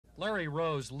Larry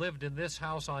Rose lived in this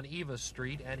house on Eva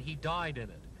Street, and he died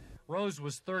in it. Rose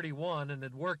was 31 and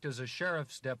had worked as a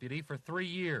sheriff's deputy for 3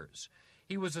 years.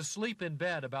 He was asleep in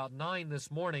bed about 9 this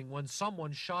morning when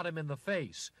someone shot him in the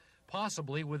face,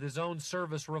 possibly with his own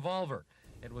service revolver.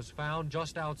 It was found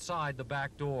just outside the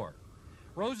back door.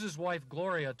 Rose's wife,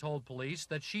 Gloria, told police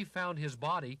that she found his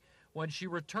body when she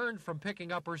returned from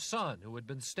picking up her son, who had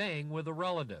been staying with a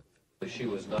relative. She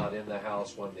was not in the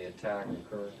house when the attack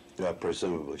occurred?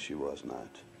 Presumably she was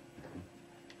not.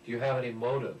 Do you have any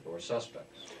motive or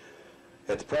suspects?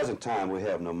 At the present time, we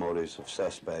have no motives of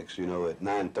suspects. You know, at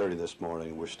 9:30 this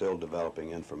morning, we're still developing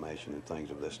information and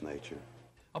things of this nature.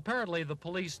 Apparently, the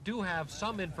police do have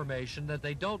some information that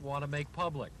they don't want to make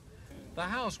public. The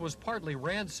house was partly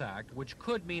ransacked, which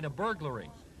could mean a burglary,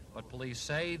 but police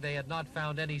say they had not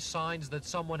found any signs that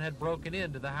someone had broken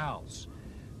into the house.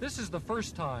 This is the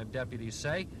first time, deputies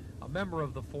say, a member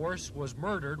of the force was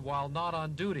murdered while not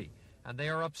on duty, and they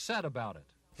are upset about it.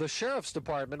 The sheriff's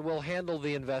department will handle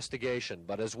the investigation,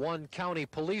 but as one county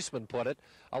policeman put it,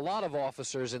 a lot of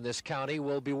officers in this county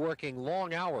will be working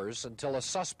long hours until a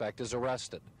suspect is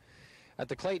arrested. At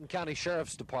the Clayton County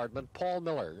Sheriff's Department, Paul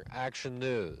Miller, Action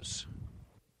News.